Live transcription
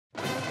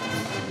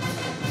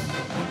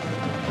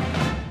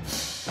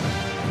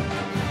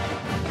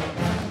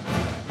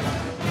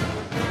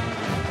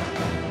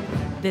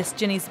This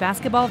Jennies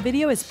Basketball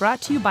video is brought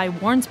to you by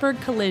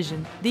Warrensburg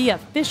Collision, the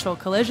official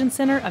collision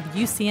center of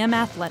UCM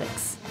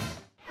Athletics.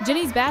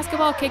 Jennies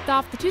Basketball kicked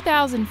off the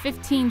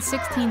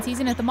 2015-16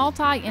 season at the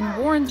Multi in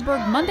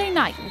Warrensburg Monday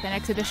night with an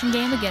exhibition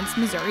game against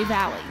Missouri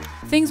Valley.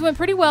 Things went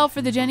pretty well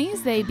for the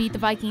Jennies. They beat the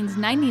Vikings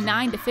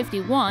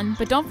 99-51,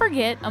 but don't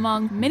forget,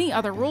 among many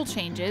other rule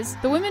changes,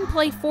 the women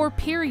play 4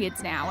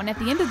 periods now, and at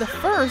the end of the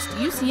first,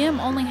 UCM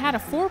only had a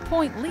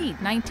 4-point lead,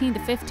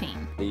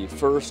 19-15. The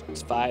first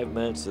 5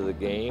 minutes of the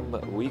game,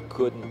 we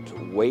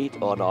couldn't wait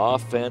on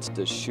offense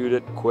to shoot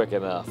it quick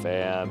enough,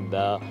 and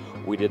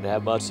we didn't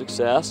have much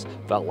success.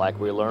 Felt like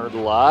we learned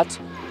a lot.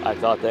 I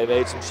thought they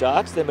made some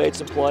shots, they made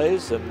some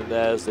plays, and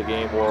as the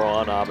game wore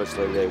on,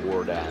 obviously they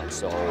wore down.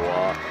 So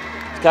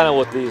it's kind of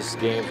what these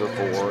games are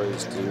for,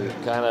 is to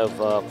kind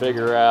of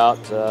figure out,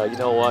 you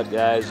know what,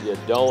 guys, you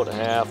don't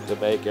have to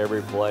make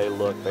every play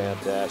look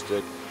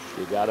fantastic.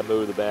 You got to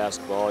move the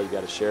basketball, you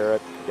got to share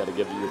it, you got to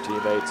give it to your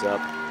teammates up.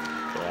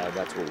 Yeah,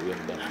 that's what we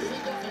ended up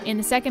doing. In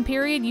the second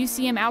period,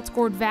 UCM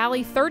outscored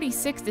Valley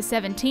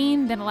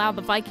 36-17, then allowed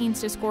the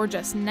Vikings to score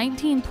just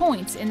 19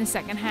 points in the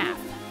second half.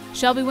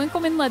 Shelby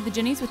Winkleman led the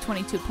Jennies with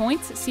 22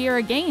 points,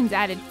 Sierra Gaines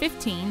added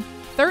 15,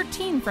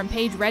 13 from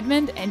Paige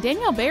Redmond, and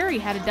Danielle Berry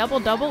had a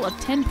double-double of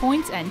 10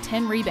 points and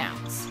 10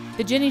 rebounds.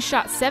 The Jennies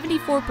shot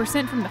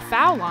 74% from the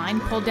foul line,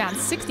 pulled down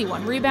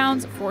 61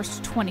 rebounds,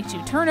 forced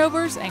 22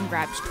 turnovers, and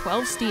grabbed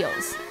 12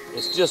 steals.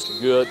 It's just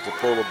good to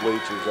pull the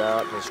bleachers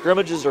out. The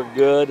scrimmages are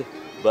good,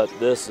 but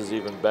this is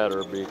even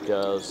better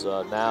because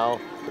now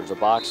there's a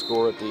box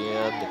score at the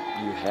end.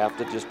 You have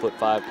to just put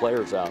 5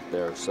 players out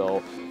there.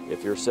 So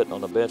if you're sitting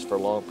on the bench for a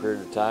long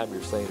period of time,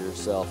 you're saying to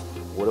yourself,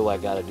 what do I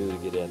got to do to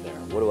get in there?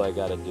 What do I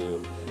got to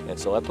do? And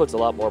so that puts a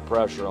lot more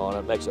pressure on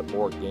it, makes it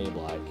more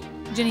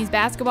game-like. Jennies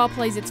Basketball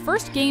plays its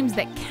first games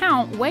that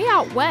count way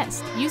out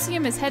west.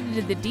 UCM is headed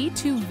to the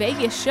D2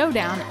 Vegas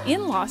Showdown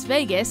in Las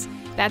Vegas.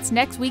 That's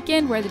next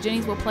weekend, where the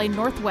Jennies will play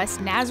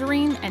Northwest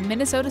Nazarene and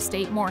Minnesota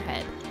State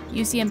Moorhead.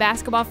 UCM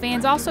basketball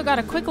fans also got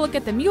a quick look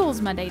at the Mules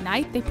Monday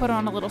night. They put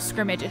on a little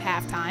scrimmage at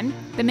halftime.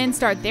 The men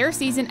start their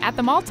season at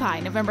the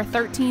Multi, November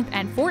 13th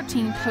and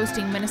 14th,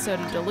 hosting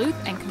Minnesota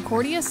Duluth and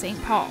Concordia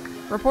St. Paul.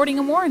 Reporting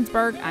in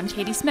Warrensburg, I'm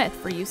Katie Smith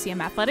for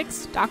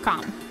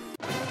UCMathletics.com.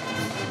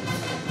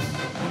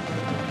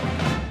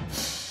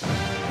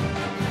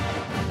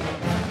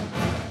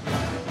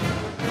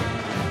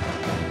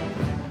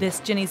 This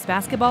Jennies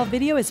Basketball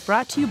video is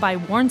brought to you by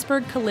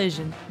Warrensburg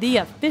Collision, the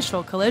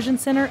official collision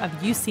center of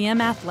UCM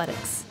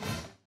Athletics.